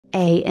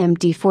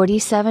AMD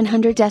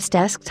 4700S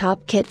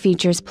desktop kit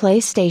features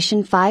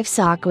PlayStation 5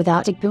 SoC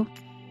without iGPU.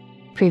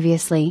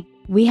 Previously,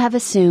 we have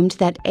assumed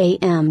that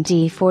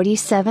AMD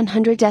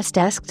 4700S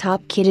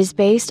desktop kit is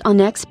based on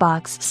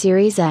Xbox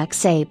Series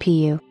X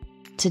APU.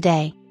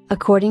 Today,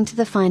 according to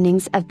the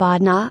findings of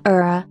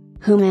Badnaura,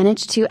 who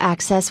managed to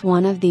access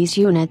one of these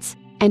units,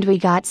 and we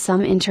got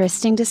some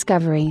interesting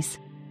discoveries.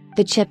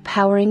 The chip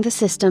powering the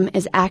system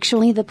is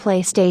actually the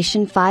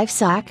PlayStation 5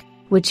 SoC,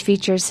 which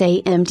features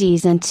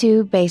AMD's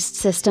N2-based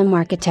system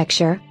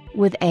architecture,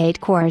 with 8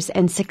 cores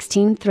and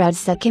 16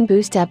 threads that can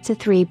boost up to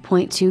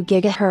 3.2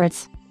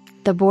 GHz.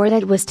 The board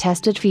that was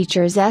tested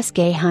features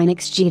SK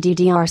Hynix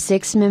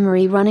GDDR6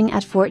 memory running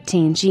at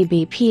 14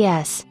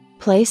 Gbps,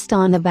 placed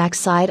on the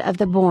backside of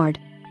the board.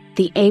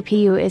 The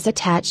APU is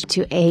attached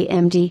to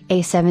AMD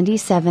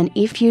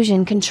A77E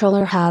Fusion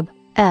Controller Hub,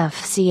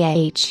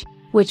 FCH,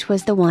 which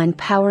was the one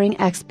powering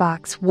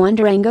Xbox One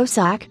Durango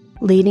SoC,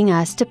 leading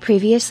us to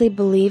previously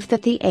believe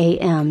that the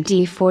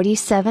AMD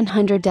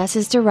 4700S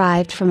is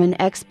derived from an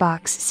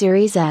Xbox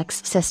Series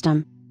X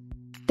system.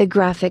 The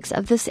graphics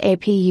of this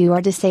APU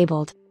are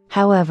disabled,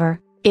 however,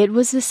 it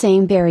was the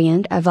same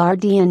variant of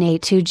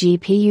RDNA 2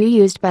 GPU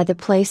used by the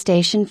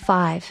PlayStation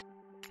 5.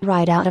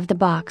 Right out of the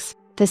box,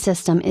 the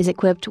system is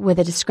equipped with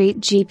a discrete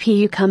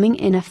GPU coming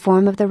in a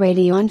form of the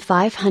Radeon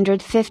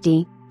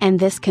 550, and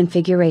this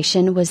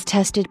configuration was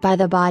tested by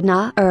the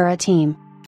Badnaura team.